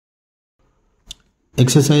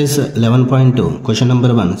Exercise 11.2, question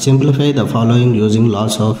number 1. Simplify the following using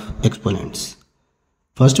laws of exponents.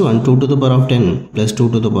 First one, 2 to the power of 10 plus 2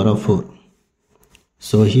 to the power of 4.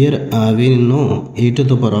 So here we know a to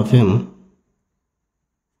the power of m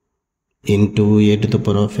into a to the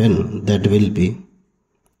power of n, that will be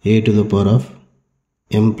a to the power of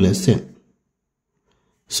m plus n.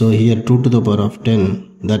 So here 2 to the power of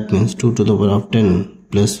 10, that means 2 to the power of 10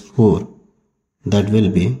 plus 4, that will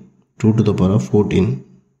be 2 to the power of 14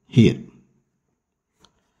 here.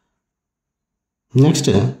 Next,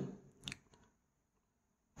 3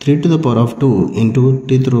 to the power of 2 into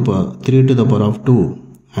 3 to the power of 2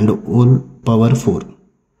 and whole power 4.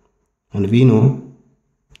 And we know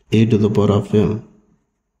a to the power of m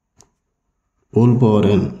whole power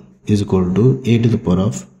n is equal to a to the power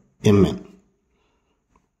of mn.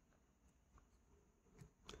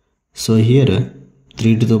 So here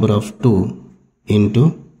 3 to the power of 2 into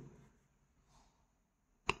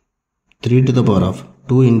 3 to the power of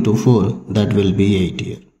 2 into 4, that will be 8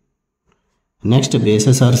 here. Next,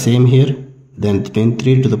 bases are same here, then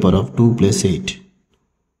 3 to the power of 2 plus 8.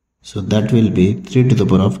 So that will be 3 to the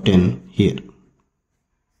power of 10 here.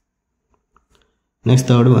 Next,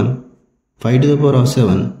 third one, 5 to the power of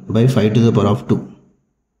 7 by 5 to the power of 2.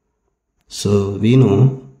 So we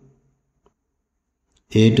know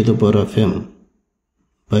a to the power of m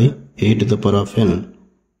by a to the power of n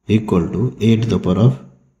equal to a to the power of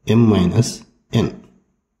m minus n.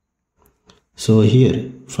 So here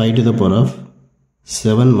 5 to the power of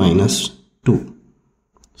 7 minus 2.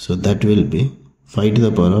 So that will be 5 to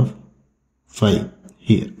the power of 5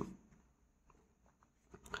 here.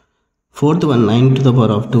 Fourth one, 9 to the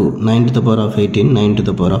power of 2, 9 to the power of 18, 9 to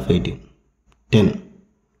the power of 18, 10.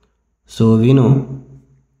 So we know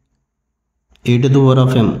a to the power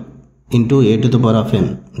of m into a to the power of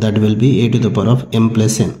n, that will be a to the power of m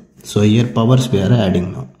plus n. So here powers we are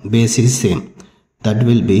adding now. Base is same. That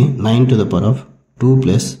will be 9 to the power of 2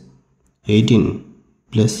 plus 18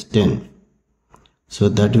 plus 10. So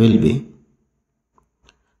that will be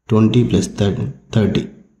 20 plus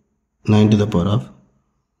 30. 9 to the power of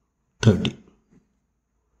 30.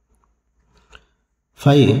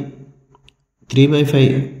 5. 3 by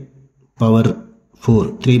 5 power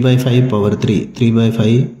 4. 3 by 5 power 3. 3 by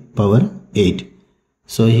 5 power 8.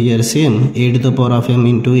 So here same a to the power of m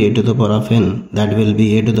into a to the power of n, that will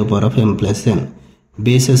be a to the power of m plus n.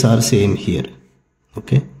 Bases are same here.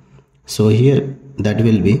 Okay. So here that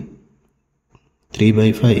will be 3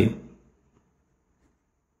 by 5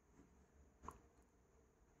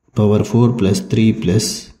 power 4 plus 3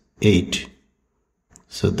 plus 8.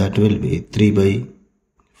 So that will be 3 by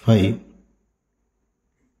 5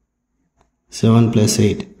 7 plus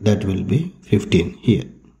 8, that will be 15 here.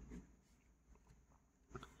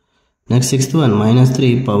 Next, sixth one, minus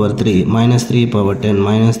 3 power 3, minus 3 power 10,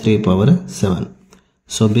 minus 3 power 7.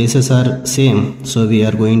 So bases are same, so we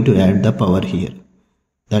are going to add the power here.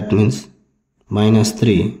 That means minus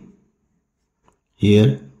 3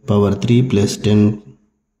 here, power 3 plus 10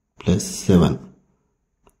 plus 7.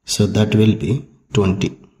 So that will be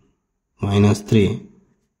 20. Minus 3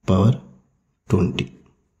 power 20.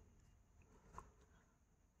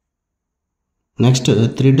 Next,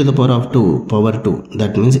 3 to the power of 2 power 2,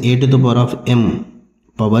 that means a to the power of m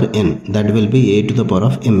power n, that will be a to the power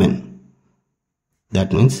of mn.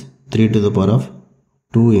 That means 3 to the power of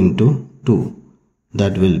 2 into 2,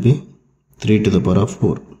 that will be 3 to the power of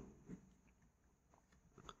 4.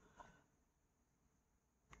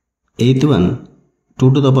 Eighth one,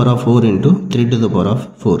 2 to the power of 4 into 3 to the power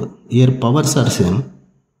of 4. Here powers are same,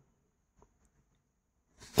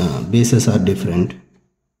 bases are different.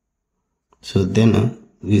 So then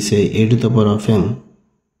we say a to the power of m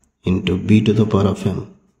into b to the power of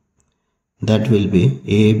m, that will be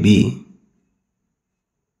a b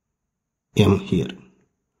m here.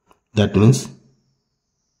 That means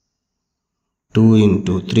 2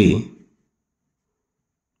 into 3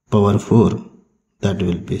 power 4, that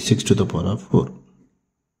will be 6 to the power of 4.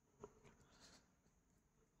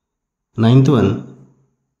 Ninth one,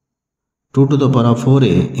 2 to the power of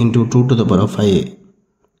 4a into 2 to the power of 5a.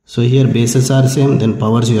 So here bases are same, then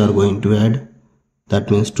powers you are going to add. That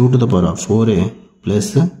means 2 to the power of 4a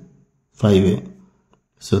plus 5a.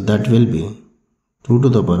 So that will be 2 to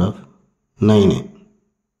the power of 9a.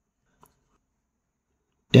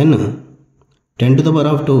 10 to the power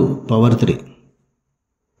of 2 power 3.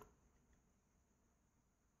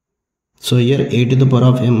 So here a to the power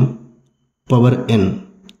of m power n.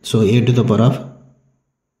 So a to the power of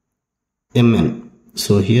mn.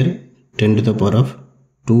 So here 10 to the power of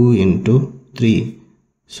 2 into 3,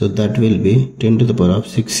 so that will be 10 to the power of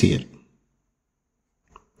 6 here.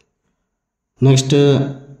 Next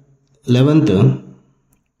 11th,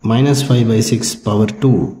 minus 5 by 6 power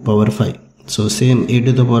 2 power 5. So same a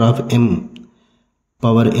to the power of m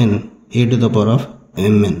power n, a to the power of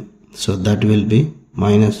mn. So that will be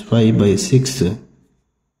minus 5 by 6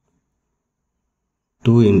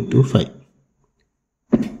 2 into 5.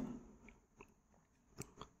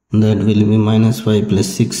 That will be minus 5 plus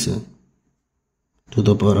 6 to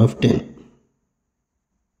the power of 10.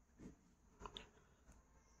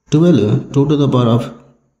 12, 2 to the power of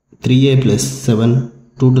 3a plus 7,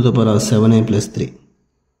 2 to the power of 7a plus 3.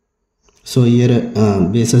 So here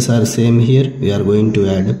bases are same here. We are going to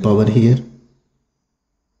add power here.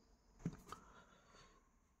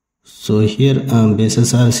 So here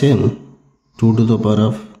bases are same. 2 to the power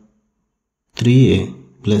of 3a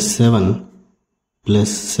plus 7 plus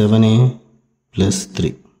 7a plus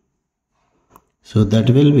 3. So that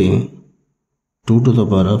will be 2 to the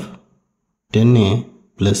power of 10a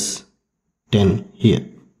plus 10 here.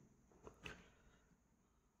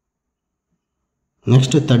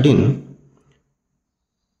 Next 13,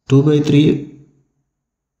 2 by 3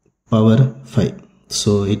 power 5.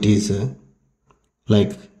 So it is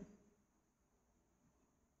like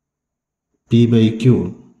p by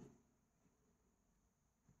q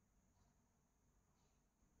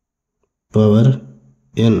power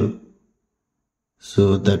n.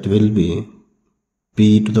 So that will be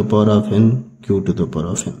p to the power of n, q to the power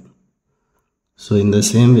of n. So in the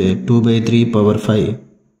same way, 2 by 3 power 5,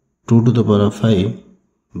 2 to the power of 5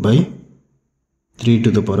 by 3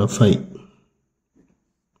 to the power of 5.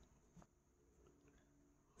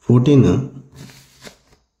 14,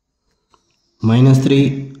 minus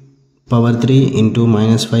 3 power 3 into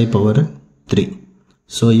minus 5 power 3.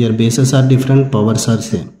 So here bases are different, powers are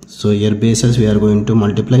same. So here bases we are going to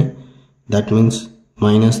multiply. That means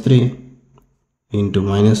minus 3 into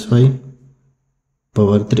minus 5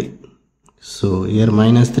 power 3. So here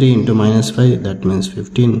minus 3 into minus 5, that means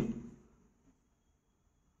 15,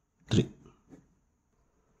 3.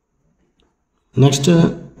 Next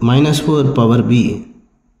minus 4 power b,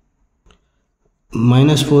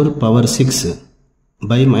 minus 4 power 6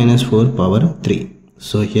 by minus 4 power 3.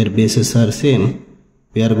 So here bases are same.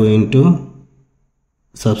 We are going to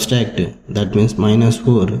subtract. That means minus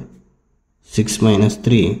 4, 6 minus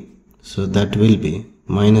 3. So that will be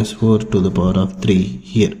minus 4 to the power of 3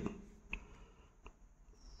 here.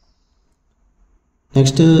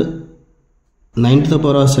 Next 9 to the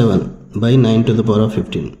power of 7 by 9 to the power of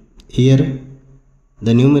 15. Here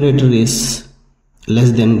the numerator is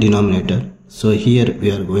less than denominator. So here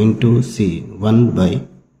we are going to see 1 by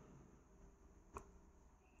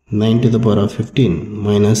 9 to the power of 15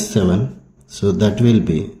 minus 7. So that will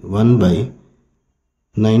be 1 by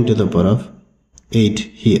 9 to the power of 8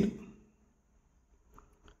 here.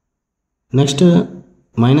 Next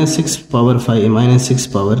minus 6 power 5 minus 6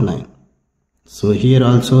 power 9. So here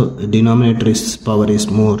also denominator is power is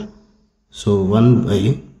more. So 1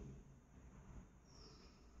 by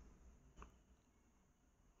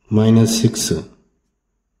minus 6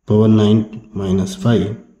 power 9 minus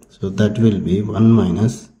 5. So that will be 1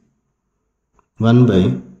 minus 1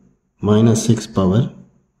 by minus 6 power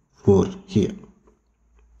 4 here.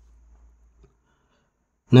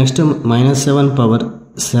 Next minus 7 power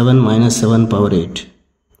 7 minus 7 power 8.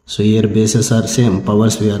 So here bases are same,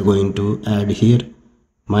 powers we are going to add here.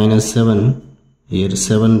 Minus 7, here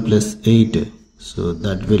 7 plus 8. So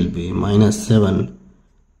that will be minus 7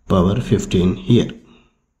 power 15 here.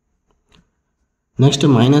 Next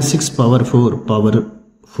minus 6 power 4 power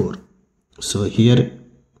 4. So here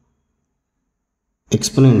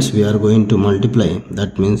exponents we are going to multiply.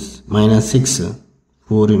 That means minus 6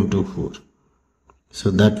 4 into 4.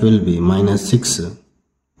 So that will be minus 6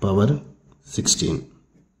 power 16.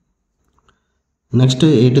 Next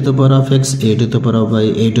a to the power of x, a to the power of y,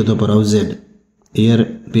 a to the power of z. Here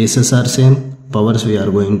bases are same, powers we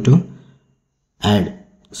are going to add.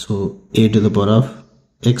 So a to the power of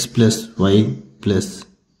x plus y plus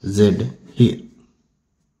z here.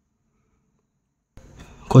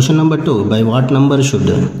 Question number 2. By what number should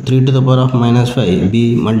 3 to the power of minus 5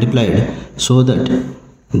 be multiplied so that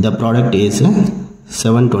the product is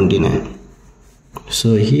 729?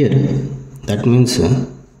 So here that means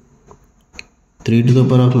 3 to the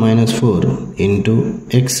power of minus 4 into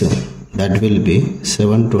x, that will be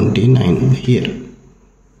 729 here.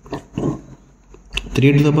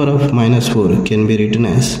 3 to the power of minus 4 can be written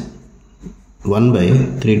as 1 by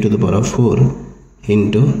 3 to the power of 4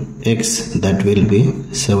 into x, that will be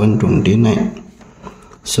 729.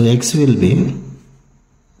 So x will be,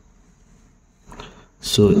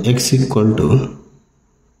 so x equal to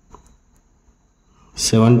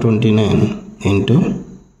 729 into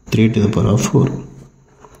 3 to the power of 4.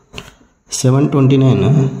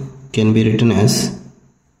 729 can be written as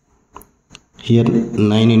here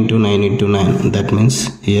 9 into 9 into 9, that means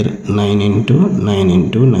here 9 into 9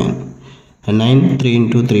 into 9, and 9 3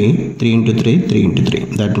 into 3, 3 into 3, 3 into 3,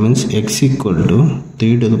 that means x equal to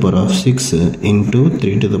 3 to the power of 6 into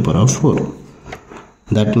 3 to the power of 4.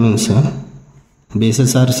 That means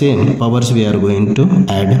bases are same, powers we are going to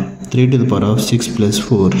add 3 to the power of 6 plus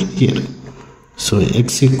 4 here. So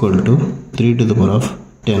x equal to 3 to the power of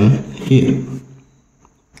 10 here.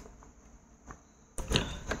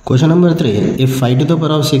 Question number 3. If 5 to the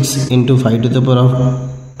power of 6 into 5 to the power of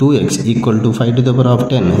 2x equal to 5 to the power of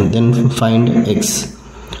 10, then find x.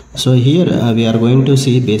 So here we are going to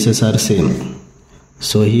see bases are same.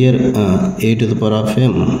 So here a to the power of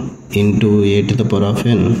m into a to the power of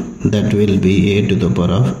n, that will be a to the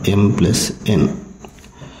power of m plus n.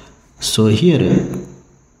 So here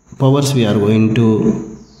powers we are going to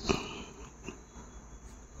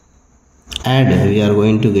add, we are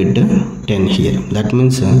going to get 10 here. That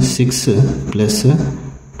means 6 plus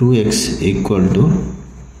 2x equal to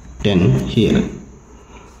 10 here.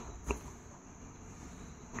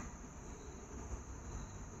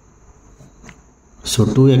 So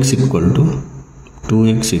 2x equal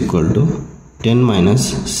to 10 minus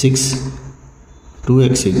 6,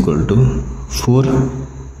 2x equal to 4,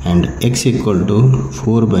 and x equal to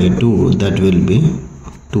 4 by 2, that will be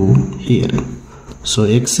 2 here. So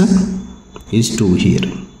x is 2 here.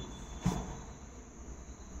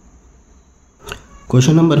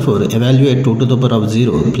 Question number 4. Evaluate 2 to the power of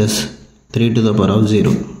 0 plus 3 to the power of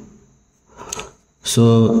 0. So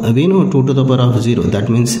we know 2 to the power of 0, that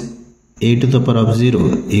means a to the power of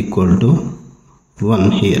 0 equal to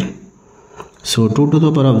 1 here. So 2 to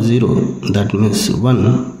the power of 0, that means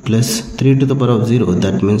 1 plus 3 to the power of 0,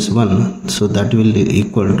 that means 1. So that will be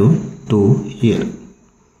equal to 2 here.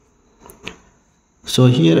 So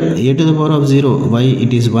here a to the power of 0, why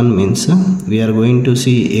it is 1 means we are going to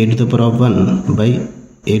see a to the power of 1 by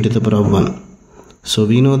a to the power of 1. So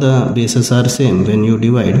we know the bases are same. When you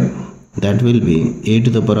divide, that will be a to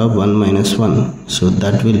the power of 1 minus 1. So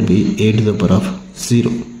that will be a to the power of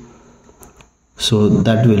 0. So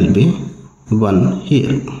that will be 1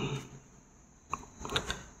 here.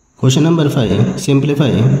 Question number 5.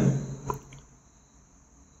 Simplify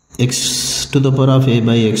x to the power of a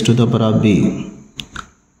by x to the power of b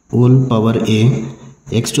whole power a,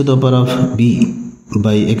 x to the power of b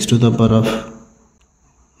by x to the power of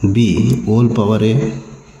b whole power a,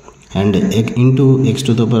 and into x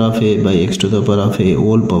to the power of a by x to the power of a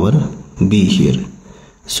whole power b here.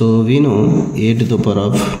 So we know a to the power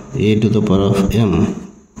of m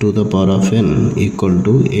to the power of n equal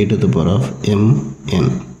to a to the power of m n.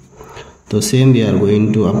 The same we are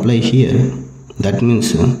going to apply here. That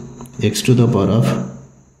means x to the power of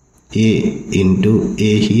a into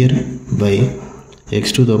a here by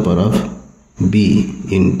x to the power of b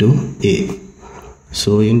into a.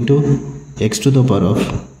 So into x to the power of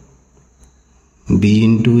b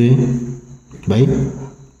into a by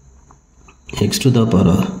x to the power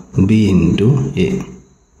of b into a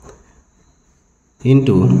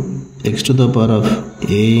into x to the power of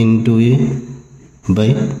a into a by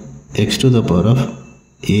x to the power of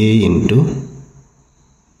a into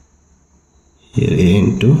here a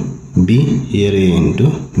into b, here a into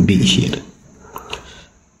b here.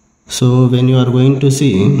 So when you are going to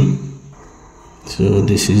see, so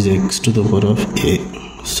this is x to the power of a,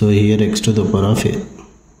 so here x to the power of a.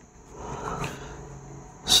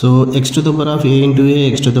 So x to the power of a into a,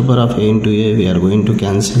 x to the power of a into a, we are going to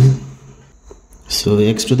cancel. So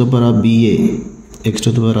x to the power of ba, x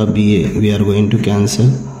to the power of ba, we are going to cancel.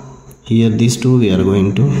 Here these two we are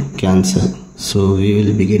going to cancel. So we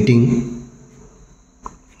will be getting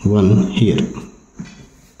 1 here.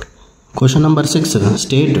 Question number 6.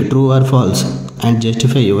 State true or false and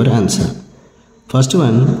justify your answer. First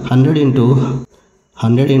one, 100 into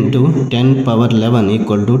 10 power 11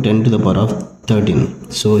 equal to 10 to the power of 13.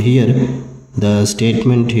 So here the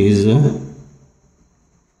statement is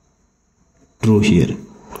true here.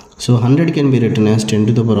 So 100 can be written as 10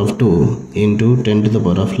 to the power of 2 into 10 to the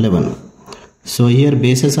power of 11. So here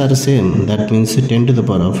bases are same, that means 10 to the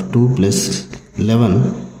power of 2 plus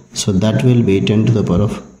 11. So that will be 10 to the power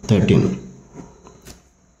of 13.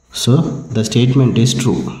 So the statement is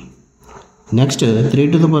true. Next,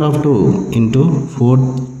 3 to the power of 2 into 4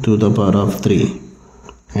 to the power of 3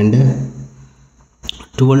 and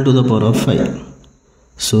 12 to the power of 5.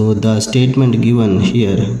 So the statement given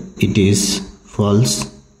here, it is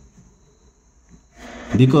false,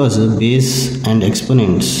 because base and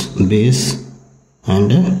exponents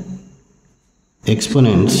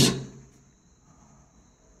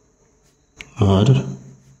are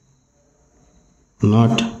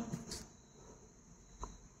not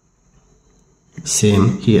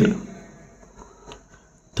same here.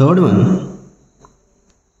 Third one,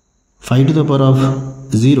 5 to the power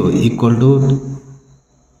of 0 equal to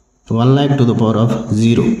 1 lakh to the power of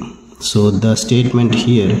 0. So the statement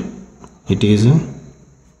here, it is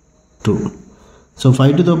true. So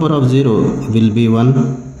 5 to the power of 0 will be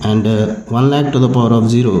 1 and 1 lakh to the power of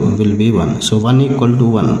 0 will be 1. So 1 equal to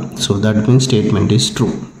 1. So that means statement is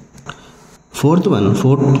true. Fourth one,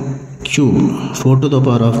 4 cube 4 to the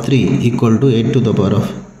power of 3 equal to 8 to the power of.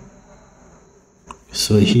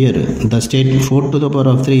 So here the statement 4 to the power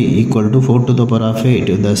of 3 equal to 4 to the power of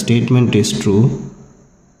 8. The statement is true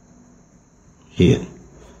here.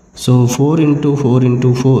 So 4 into 4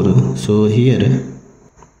 into 4. So here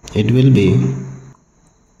it will be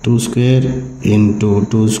 2 square into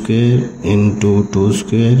 2 square into 2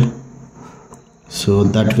 square. So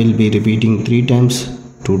that will be repeating 3 times.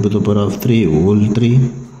 2 to the power of 3 whole 3.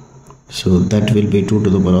 So that will be 2 to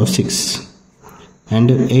the power of 6.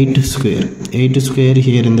 And 8 square. 8 square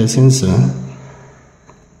here in the sense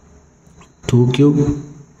 2 cube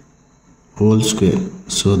whole square.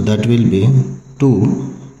 So that will be 2.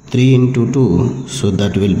 3 into 2. So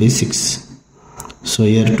that will be 6. So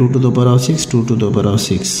here 2 to the power of 6, 2 to the power of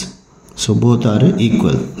 6. So both are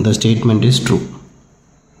equal. The statement is true.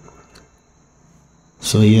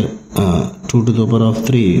 So here 2 to the power of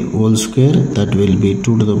 3 whole square, that will be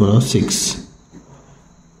 2 to the power of 6.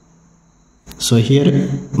 So here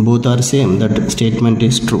both are same. That statement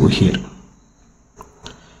is true here.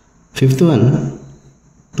 Fifth one,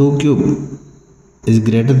 2 cube is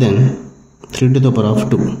greater than 3 to the power of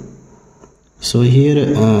 2. So here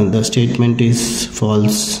the statement is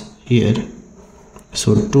false here.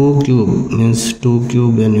 So 2 cube means 2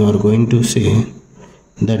 cube, when you are going to say,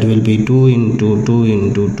 that will be 2 into 2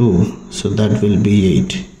 into 2. So that will be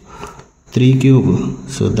 8. 3 cube.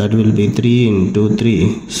 So that will be 3 into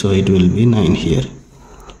 3. So it will be 9 here.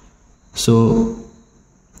 So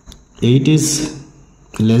 8 is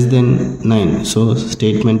less than 9. So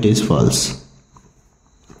statement is false.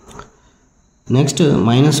 Next,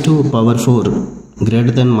 minus 2 power 4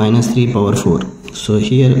 greater than minus 3 power 4. So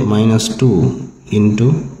here minus 2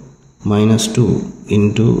 into minus 2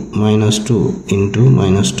 into minus 2 into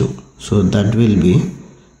minus 2. So that will be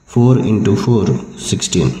 4 into 4,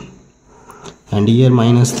 16. And here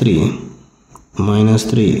minus 3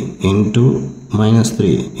 into minus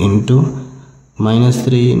 3 into minus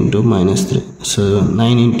 3 into minus 3. So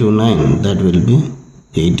 9 into 9, that will be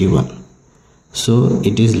 81. So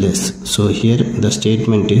it is less. So here the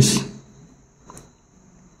statement is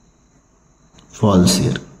false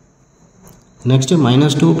here. Next,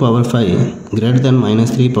 minus 2 power 5 greater than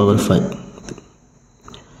minus 3 power 5.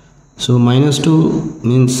 So minus 2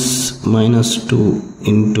 means minus 2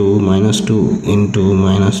 into minus 2 into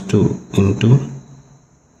minus 2 into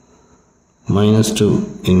minus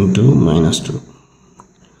 2 into minus 2.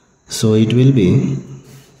 So it will be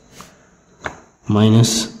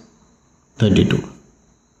minus 32.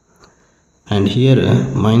 And here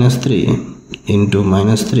minus 3 into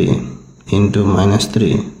minus 3 into minus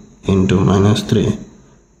 3 into minus 3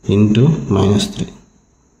 into minus 3.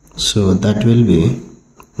 So that will be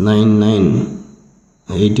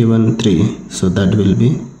 81 3. So that will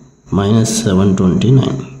be minus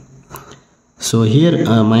 729. So here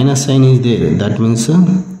minus sign is there. That means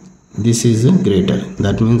this is greater.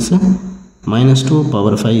 That means minus 2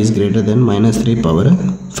 power 5 is greater than minus 3 power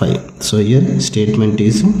 5. So here statement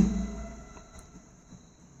is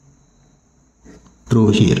true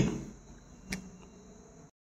here.